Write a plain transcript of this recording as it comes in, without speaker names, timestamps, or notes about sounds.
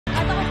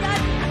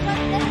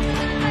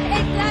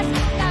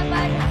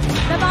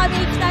mga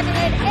mage natin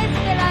and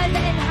Esmeralda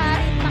and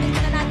Harry. Nakita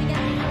na natin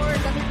yan before.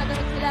 Gamit na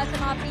gamit sila sa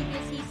mga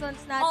previous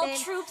seasons natin.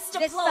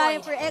 This time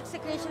for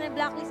Execration and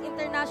Blacklist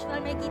International,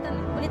 may kita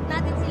ulit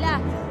natin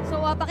sila. So,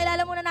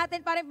 pakilala muna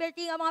natin parang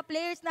Berting ang mga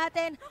players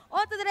natin.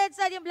 On to the red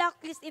side, yung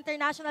Blacklist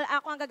International.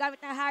 Ako ang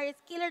gagamit ng Harris.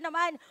 Killer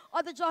naman.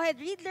 On the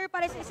Jawhead Riddler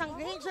para sa isang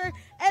Ranger.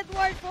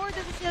 Edward for the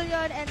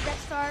Sicilian and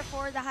Dexter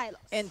for the Hylos.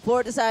 And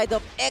for the side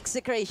of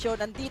Execration,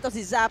 nandito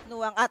si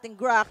Zapno, ang ating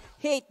Grok.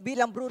 Hate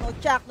bilang Bruno.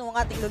 Chakno,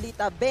 ang ating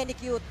Lolita. Benny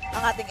Cute,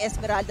 ang ating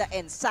Esmeralda.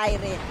 And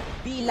Siren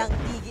bilang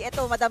Digi.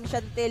 Ito, Madam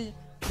Chantel.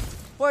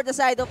 For the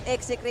side of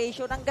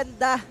Execration, ang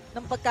ganda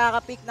ng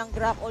pagkakapick ng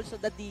Grok,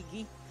 also the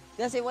Digi.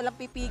 Kasi walang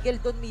pipigil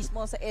doon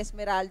mismo sa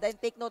Esmeralda. And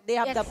take note, they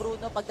have the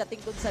Bruno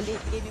pagdating doon sa late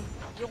game.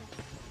 Yung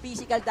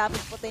physical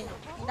damage potential,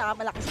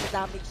 pinakamalakas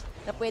na damage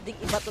na pwedeng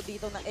ibato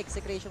dito ng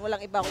Execration.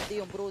 Walang iba kundi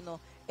yung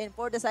Bruno. And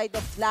for the side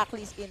of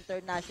Blacklist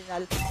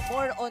International,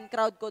 more on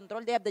crowd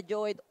control. They have the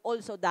Joed,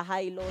 also the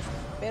Hylos.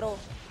 Pero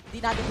di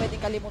natin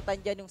pwedeng kalimutan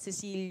dyan yung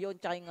Cecilion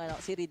tsaka yung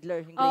si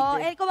Riddler. Yung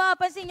and kung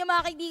makapansin nyo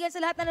mga kaibigan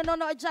sa lahat na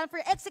nanonood dyan, for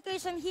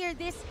Execution here,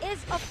 this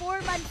is a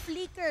 4-man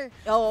flicker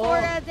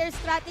for their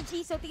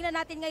strategy. So tingnan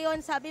natin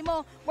ngayon, sabi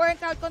mo, more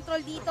crowd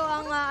control dito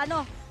ang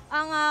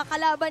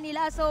kalaban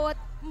nila. So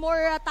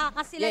more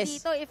takas sila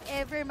dito if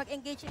ever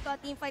mag-engage ito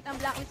at teamfight ang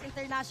Blacklist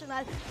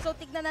International. So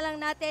tignan na lang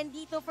natin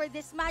dito for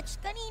this match.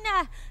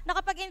 Kanina,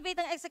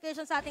 nakapag-invade ang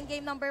Execution sa ating game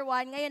number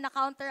 1. Ngayon,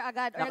 na-counter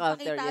agad or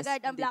nagpakita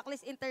agad ang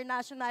Blacklist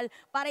International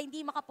para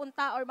hindi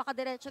makapunta or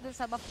makadiretso dun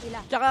sa buff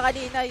nila. Tsaka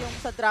kanina yung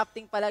sa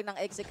drafting pa lang ng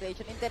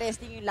Execration,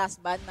 interesting yung last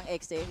ban ng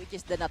Exe, which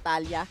is the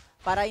Natalia,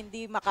 para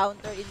hindi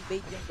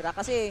ma-counter-invade yung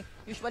Grok. Kasi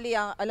usually,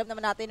 alam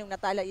naman natin yung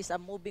Natalia is a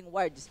moving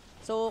wards.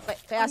 So,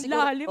 kaya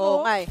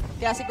siguro,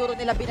 kaya siguro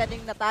nila binan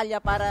yung Natalia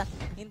para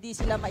hindi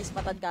sila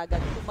maismatan kagad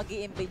kung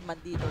mag-i-invade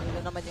man dito. Yun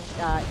naman yung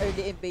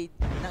early invade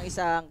ng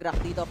isang Grok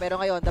dito. Pero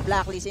ngayon, the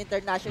Blacklist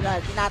International,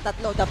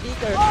 tinatatlo, the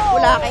Beaker,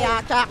 wala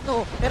kaya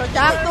Chakno.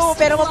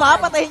 Pero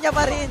mapapatayin niya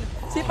pa rin.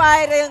 Si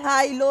Pyre yung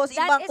Hylos,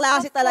 ibang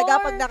klase talaga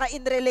pag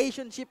naka-in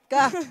relationship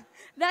ka.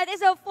 That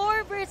is a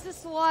 4 versus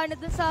 1.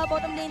 Dun sa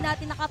bottom lane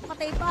natin,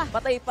 nakapatay pa.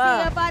 Patay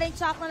pa. Kaya pa rin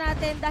Chakno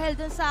natin dahil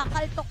dun sa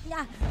kaltok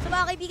niya. So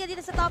mga kaibigan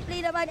dito sa top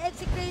lane naman,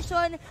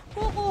 Execration,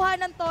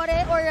 kukuha ng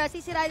Torre or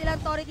sisirain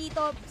nilang Torre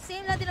dito.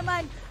 Same lang din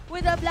naman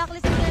with the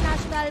Blacklist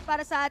International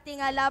para sa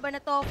ating laban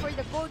na to for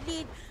the gold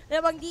lead.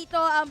 Labang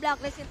dito ang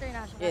Blacklist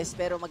International. Yes,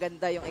 pero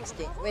maganda yung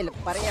exchange. Well,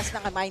 parehas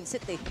ng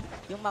mindset eh.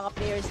 Yung mga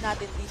players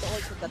natin dito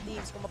also, the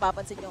teams, kung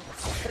mapapansin nyo,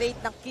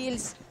 trade ng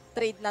kills,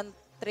 trade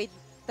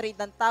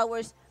ng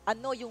towers,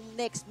 ano yung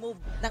next move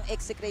ng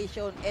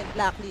Execration and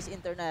Blacklist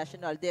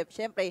International.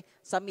 Siyempre,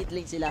 sa mid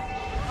lane sila.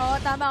 Oo,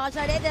 tama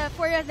ka siya.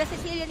 For the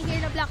Sicilian here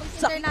na Blacklist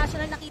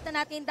International, nakita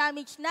natin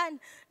damage na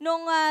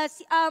nung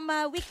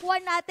week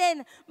 1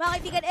 natin, mga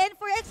kaibigan. And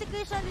for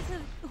Execration, this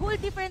is a whole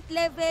different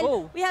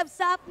level. We have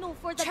Zapno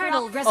for the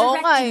Grok.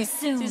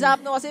 Si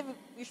Zapno kasi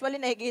usually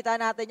nakikita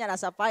natin yan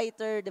as a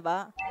fighter, di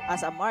ba?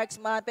 As a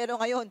marksman. Pero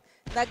ngayon,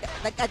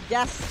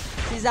 nag-adjust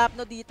si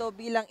Zapno dito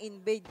bilang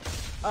invade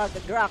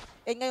the Grok.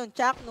 And ngayon,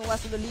 Chakno,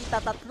 as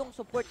Lolita, tatlong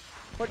support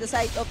for the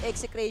side of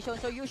Execration.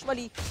 So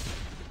usually,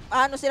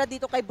 ano sila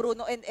dito kay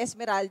Bruno and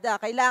Esmeralda.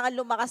 Kailangan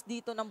lumakas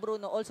dito ng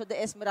Bruno, also the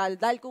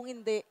Esmeralda. Dahil kung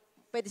hindi,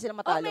 pwede sila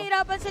matalo.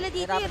 Mahirapan sila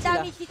dito. Yung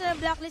damage dito ng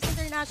Blacklist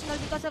International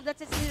because of that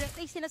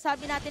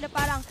sinasabi natin na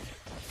parang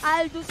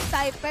Aldous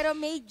type, pero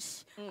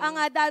mage ang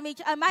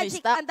damage,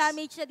 magic ang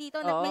damage niya dito.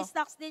 May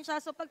stacks din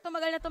siya. So pag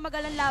tumagal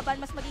ang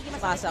laban, mas magiging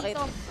masakit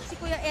dito. Si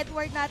Kuya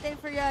Edward natin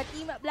for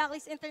Team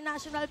Blacklist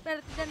International.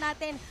 Pero tignan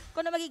natin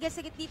kung na magiging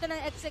sakit dito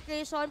ng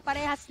Execration.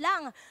 Parehas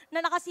lang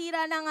na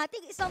nakasira ng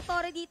isang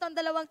Torre dito ang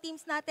dalawang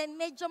teams natin.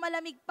 Medyo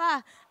malamig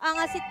pa ang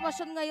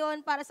sitwasyon ngayon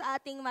para sa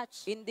ating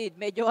match. Indeed,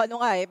 medyo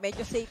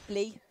medyo safe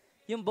play.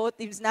 Yung both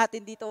teams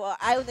natin dito,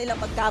 ayaw nilang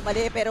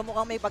magkamali, pero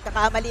mukhang may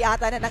pagkakamali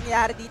ata na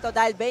nangyari dito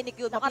dahil Benny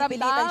Cute,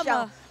 mapipilitan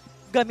siyang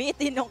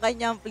gamitin ng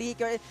kanyang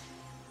flicker.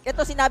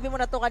 Ito, sinabi mo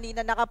na to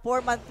kanina, naka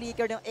 4-man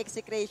flicker ng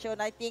Execration.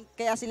 I think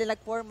kaya sila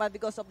nag 4-man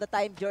because of the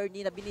time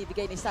journey na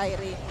binibigay ni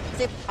Siren.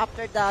 Kasi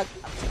after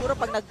siguro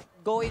pag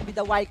nag-go in with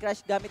the wild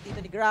crush gamit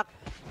dito ni Grok,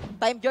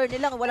 time journey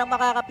lang, walang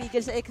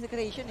makakapigil sa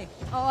Execration eh.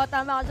 Oo,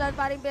 tama ka dyan,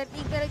 paring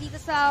Berting. Pero dito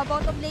sa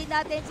bottom lane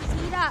natin, si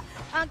Sira,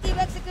 ang Team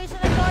Execution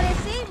ng Torres,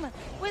 same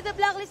with the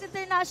Blacklist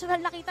International.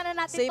 Nakita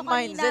na natin ito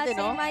kanina.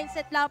 Same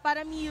mindset lang,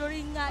 para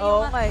mirroring nga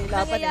yung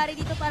nangyayari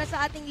dito para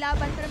sa ating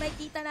laban. Pero may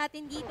kita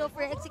natin dito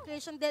for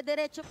Execution,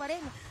 dediretso pa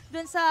rin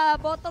dun sa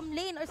bottom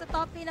lane or sa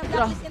top lane ng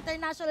Blacklist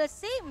International.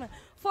 Same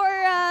for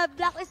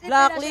Blacklist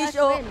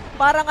International.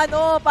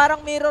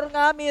 Parang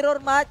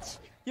mirror match.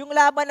 Yung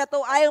laban na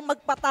to, ayaw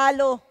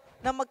magpatalo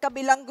ng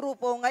magkabilang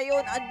grupo.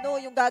 Ngayon,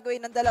 yung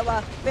gagawin ng dalawa?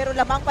 Pero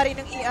lamang pa rin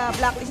ng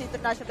Blacklist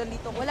International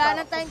dito.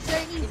 Wala nang time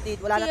journey. Indeed,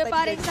 wala nang time journey.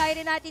 Parang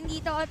Siren natin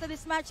dito onto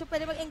this match. So,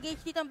 pwede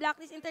mag-engage dito ang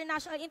Blacklist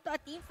International into a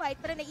team fight.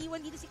 Pero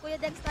naiwan dito si Kuya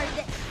Dexter.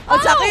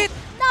 Ang sakit!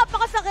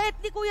 napakasakit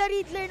ni Kuya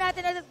Riddler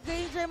natin at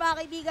Granger, mga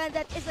kaibigan.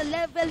 That is a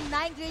level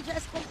 9 Granger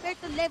as compared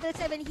to level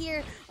 7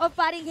 here of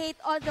paring hate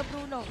on the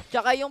Bruno.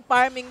 Tsaka yung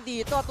farming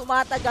dito,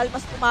 tumatagal,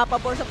 mas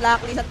pumapabor sa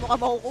Blacklist at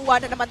mukhang makukuha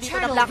na naman dito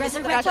ng Blacklist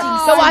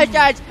International. The wild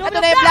charge, ito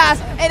na yung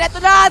blast, and ito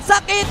na,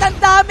 sakit ang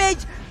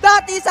damage.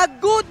 That is a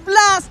good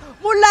blast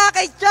mula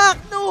kay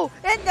Chaknu.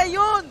 And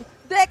ngayon,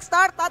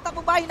 Dexter,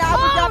 tatakbo ba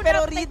hinahabol niya, pero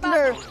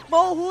Riddler,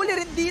 mahuhuli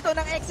rin dito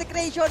ng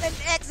Execration and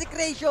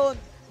Execration.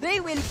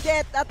 They will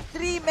get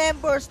 3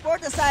 members for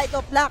the side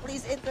of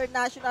Blacklist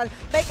International.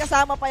 May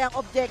kasama pa yung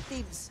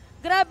objectives.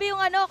 Grabe yung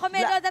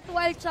comment on that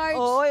wild charge.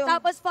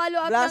 Tapos follow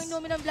up blast. ng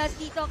Numinum Blast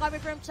dito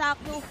coming from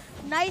Chaknu.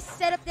 Nice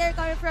setup there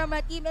coming from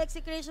Team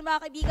Execration,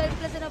 mga kaibigan.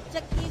 Plus an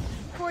objective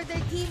for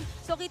their team.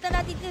 So kita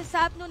natin yung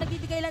Sapnu,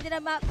 nagbibigay lang din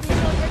ng map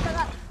vision.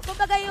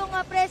 Kumbaga yung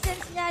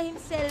presence niya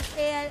himself,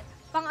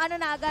 pang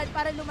na agad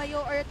para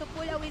lumayo or to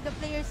pull away the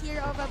players here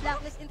of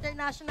Blacklist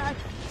International.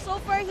 So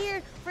far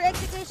here, for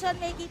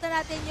Execution, makikita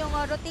natin yung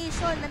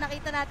rotation na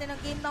nakita natin ng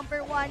game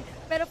number 1.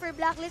 Pero for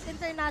Blacklist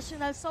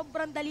International,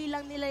 sobrang dali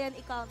lang nila yan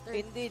i-counter.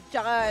 Indeed.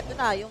 Tsaka ito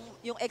na,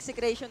 yung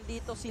Execration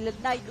dito, sila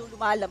na yung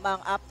lumalamang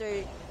after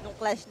nung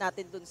clash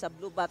natin dun sa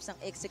Blue Buffs ng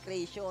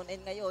Execration.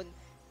 And ngayon,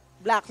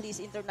 Blacklist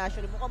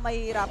International, mukhang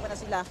mahihirapan na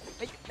sila.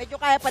 Medyo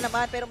kaya pa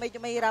naman, pero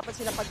medyo mahihirapan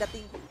sila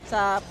pagdating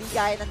sa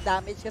bigayan ng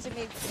damage kasi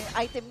may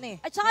item na eh.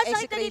 At saka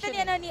sakit na dito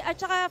at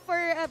saka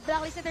for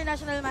Blacklist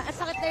International naman, at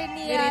sakit na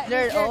ni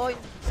Riddler.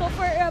 So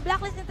for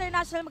Blacklist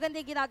International, maganda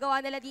yung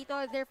ginagawa nila dito.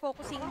 They're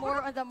focusing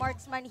more on the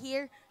marksman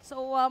here.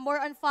 So more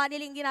on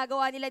funneling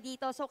ginagawa nila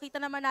dito. So kita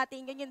naman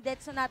natin, yun yung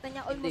dead zone natin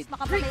niya. Almost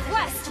makapatay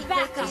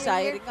na siya.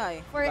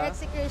 For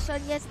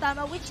Execution, yes,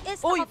 tama. Which is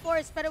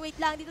naka-force. Pero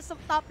wait lang, dito sa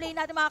top lane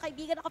natin mga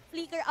kaibigan,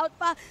 flicker out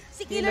pa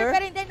si Killer,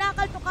 pero hindi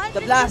nakaltukan.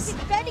 The blast.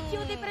 Si Very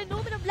Cutie, pero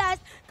Numinum Blast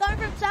coming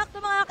from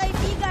Chaknu, mga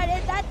kaibigan.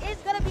 And that is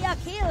gonna be a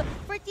kill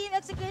for Team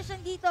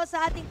Execution dito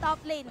sa ating top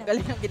lane. Ang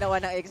galing yung ginawa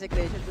ng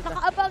Execution.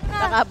 Nakaabang na.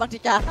 Nakaabang si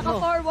Chaknu.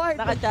 Naka-forward.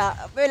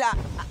 Well,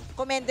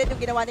 commended yung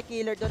ginawa ni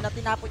Killer doon na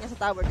tinapon niya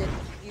sa tower. Then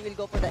he will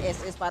go for the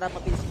SS para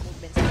mabilis yung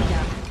movements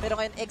niya. Pero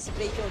ngayon,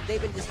 Execration,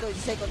 they will destroy the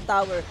second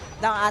tower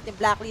ng ating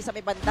Blacklist sa may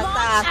bandang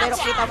taas. Pero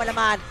kita mo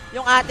naman,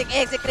 yung ating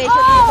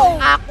Execration dito,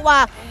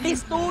 Aqua,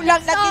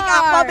 mistulang naging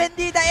Aqua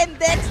Bendita, and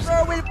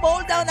Dexter will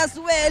fall down as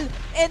well.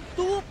 And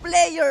 2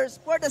 players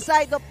for the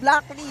side of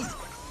Blacklist.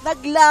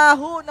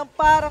 Naglaho ng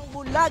parang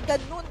mula,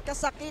 ganun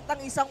kasakit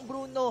ang isang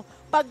Bruno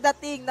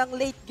pagdating ng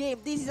late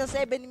game. This is a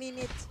 7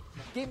 minutes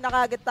game na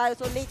kagad tayo.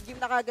 So late game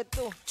na kagad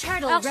to.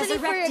 Actually,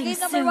 for game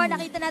number 1,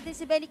 nakita natin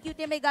si Benny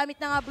Cutie may gamit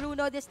ng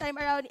Bruno. This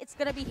time around, it's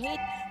gonna be hate.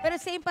 Pero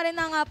same pa rin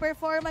ang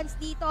performance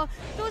dito.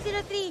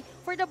 2-0-3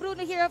 for the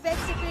Bruno here of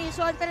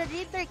Execration. Pero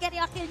Riddler, carry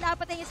a kill.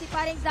 Napatay niya si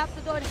paring Zapdo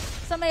doon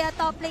sa may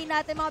top lane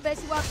natin, mga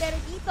besiwa. Pero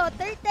dito,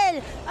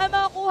 Turtle ang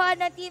makakuha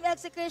ng Team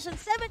Execration.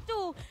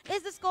 7-2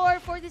 is the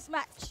score for this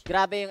match.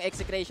 Grabe yung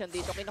Execration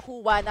dito.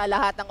 Kinukuha na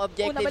lahat ng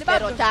objectives.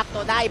 Pero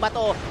Chakno, naiba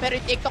to. Pero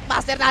yung TikTok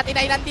Master natin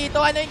ay nandito.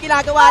 Ano yung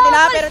ginagawa nila?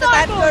 Pero the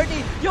time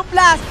journey, yung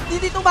blast,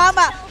 hindi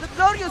tumama. The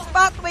glorious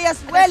pathway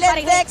as well. And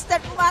Dexter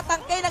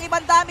tumatangkay ng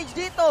ibang damage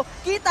dito.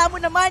 Kita mo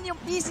naman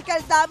yung physical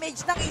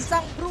damage ng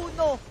isang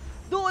Bruno.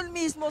 Doon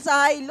mismo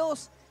sa high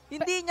loss.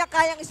 Hindi niya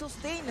kayang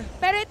i-sustain.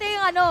 Pero ito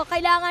yung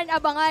kailangan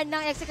abangan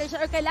ng Execution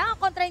or kailangan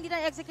kontrahin dito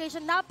ng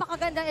Execution.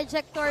 Napakagandang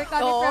ejector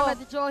coming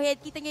from the Jawhead.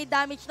 Kita niyo yung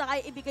damage na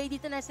kaya ibigay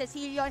dito ng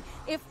Cecilion.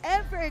 If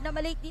ever na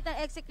malate dito ng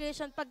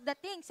Execution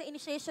pagdating sa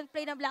initiation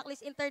play ng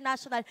Blacklist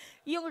International,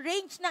 yung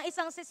range ng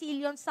isang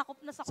Cecilion,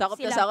 sakop na sakop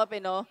sila. Sakop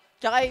no?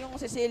 Tsaka yung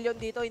Cecilion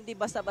dito, hindi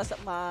basta-basta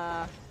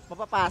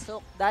mapapasok.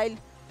 Dahil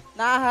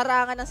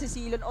nahaharangan ng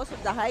Cecilion also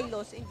the high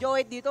loss. Enjoy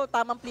it dito,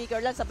 tamang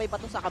flicker lang, sabay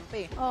bato sa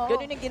kampe.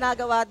 Ganun yung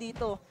ginagawa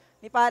dito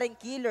ni paring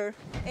Killer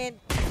and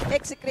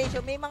Execration.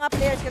 May mga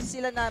players kasi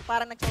sila na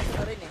parang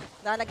nagsusunod rin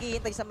na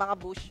naghihintay sa mga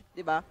bush,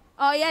 di ba?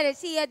 Oh, yan.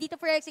 See, dito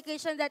for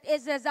Execution, that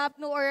is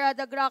Zapnu or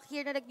the Grok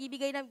here na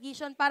nagbibigay ng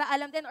vision para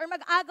alam din or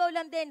mag-agaw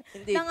lang din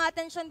ng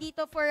attention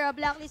dito for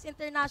Blacklist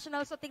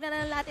International. So, tignan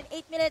na natin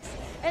 8 minutes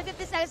and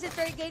 50 seconds in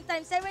third game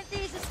time. 7-3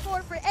 is the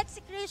score for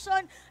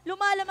Execution.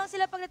 Lumalamang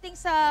sila pagdating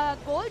sa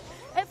gold.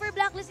 And for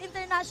Blacklist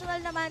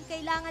International naman,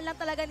 kailangan lang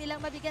talaga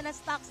nilang mabigyan ng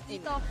stocks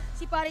dito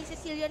si paring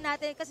Cecilion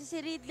natin kasi si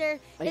Riddler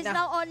is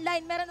now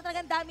online. Meron na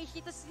talagang damage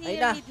dito si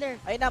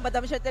Riddler. Ayun na,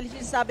 Madam Chantel,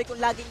 sabi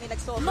kong laging may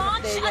nag-solo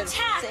player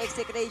sa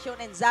Execration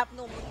and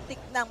Zapnu muntik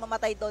nang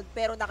mamatay doon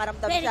pero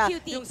nakaramdam siya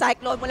yung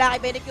Cyclone mula kay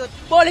Benny Cute.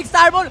 Falling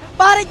Star Ball!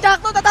 Paring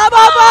Chakno, tatama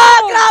ba?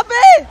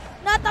 Grabe!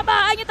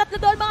 Natamaan yung tatlo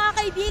doon, mga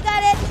kaibigan.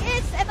 And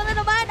ito na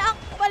naman ang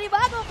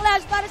panibagong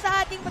clash para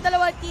sa ating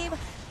dalawang team.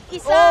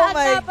 Isa ang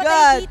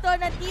napatay dito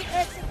ng Team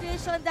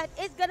Execution. That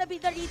is gonna be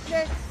the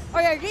Riddler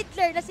or a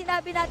Riddler na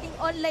sinabi nating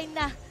online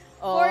na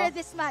for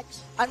this match.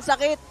 Ang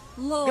sakit.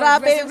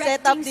 Grabe yung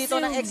setup dito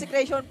ng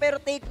Execration. Pero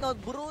take note,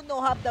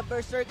 Bruno have the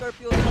Berserker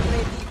Fury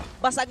already.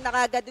 Basag na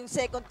kagad yung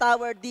second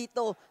tower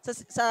dito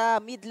sa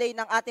mid lane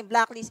ng ating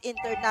Blacklist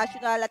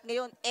International. At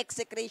ngayon,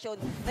 Execration.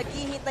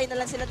 Naghihintay na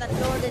lang sila ng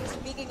Lord. And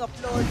speaking of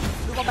Lord,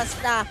 lumabas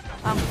na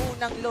ang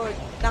unang Lord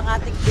ng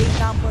ating game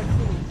number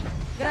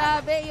 2.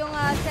 Grabe yung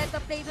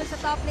setup play dun sa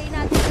top lane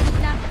natin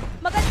kanina.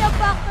 Magandang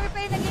factor pa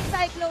yung naging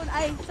Cyclone.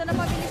 Ay, so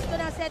napabilis ko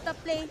ng setup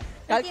play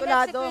ng Team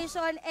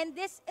Execution. And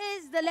this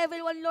is the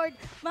level 1 Lord,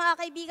 mga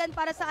kaibigan,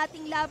 para sa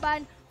ating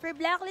laban. For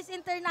Blacklist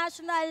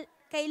International,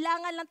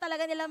 kailangan lang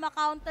talaga nila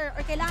ma-counter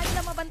or kailangan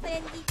nila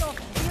mabantayan dito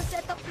yung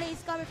setup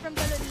plays coming from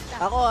the Lolita.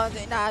 Ako,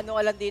 inaano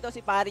ko lang dito si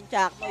Parin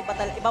Chakno.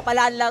 Iba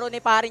pala ang laro ni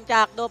Parin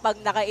Chakno pag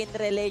naka-in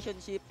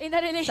relationship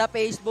sa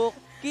Facebook.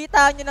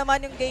 Kita nyo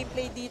naman yung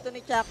gameplay dito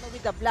ni Chakno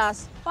with the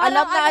blast.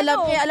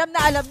 Alam na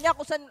alam niya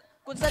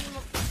kung saan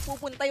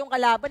pupunta yung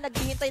kalaban,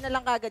 naghihintay na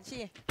lang kagad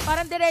siya.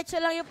 Parang diretso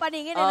lang yung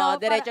paningin. Oo,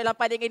 diretso lang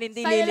paningin,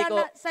 hindi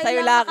liliko.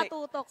 Sa'yo lang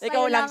makatutok.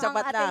 Ikaw lang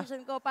sapat na.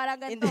 Attention ko, parang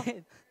ganito.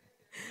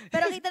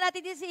 Pero kita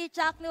natin din si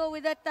Chakno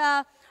with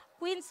that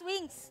Queen's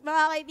Wings,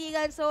 mga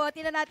kaibigan. So,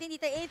 tingnan natin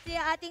dito, 8-3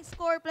 ang ating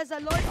score plus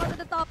a Lord onto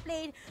the top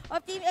lane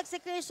of Team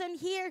Execution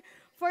here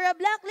for a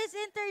Blacklist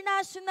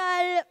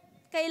International.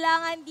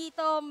 Kailangan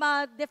dito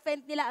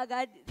ma-defend nila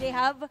agad. They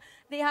have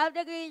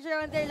the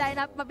Granger on their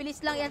lineup.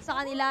 Mabilis lang yan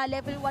sa kanila.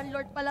 Level 1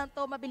 Lord pa lang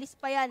to. Mabilis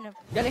pa yan.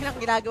 Galing lang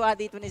ginagawa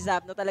dito ni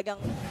Zapno.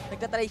 Talagang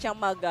nagtatry siyang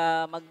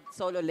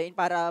mag-solo lane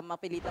para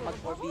mapilitan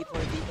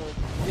mag-4v4 dito.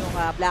 Yung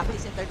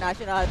Blacklist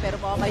International. Pero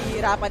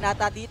mahihirapan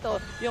nata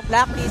dito yung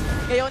Blacklist.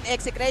 Ngayon,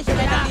 Execration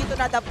ay nandito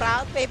na the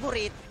proud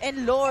favorite.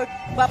 And Lord,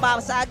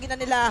 babasagin na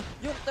nila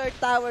yung third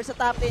tower sa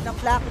top lane ng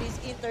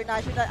Blacklist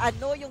International.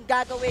 Ano yung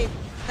gagawin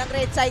ng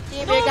red side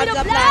team? May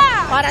gagabla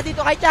para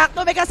dito kay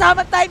Chakno. May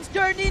kasama Times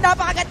Journey.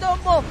 Napakaganda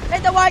mo. And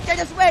the ward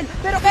charge as well.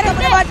 Pero kita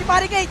mo naman si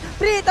Parigate.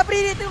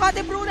 Pre-hit yung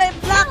ating Bruno and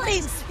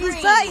Blacklist.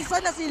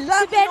 Isa na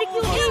sila. Si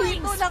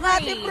BLACKLIST ng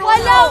ating Bruno.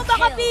 Walang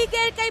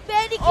makapigil kay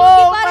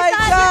BLACKLIST para sa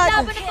ating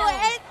laban na to.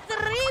 And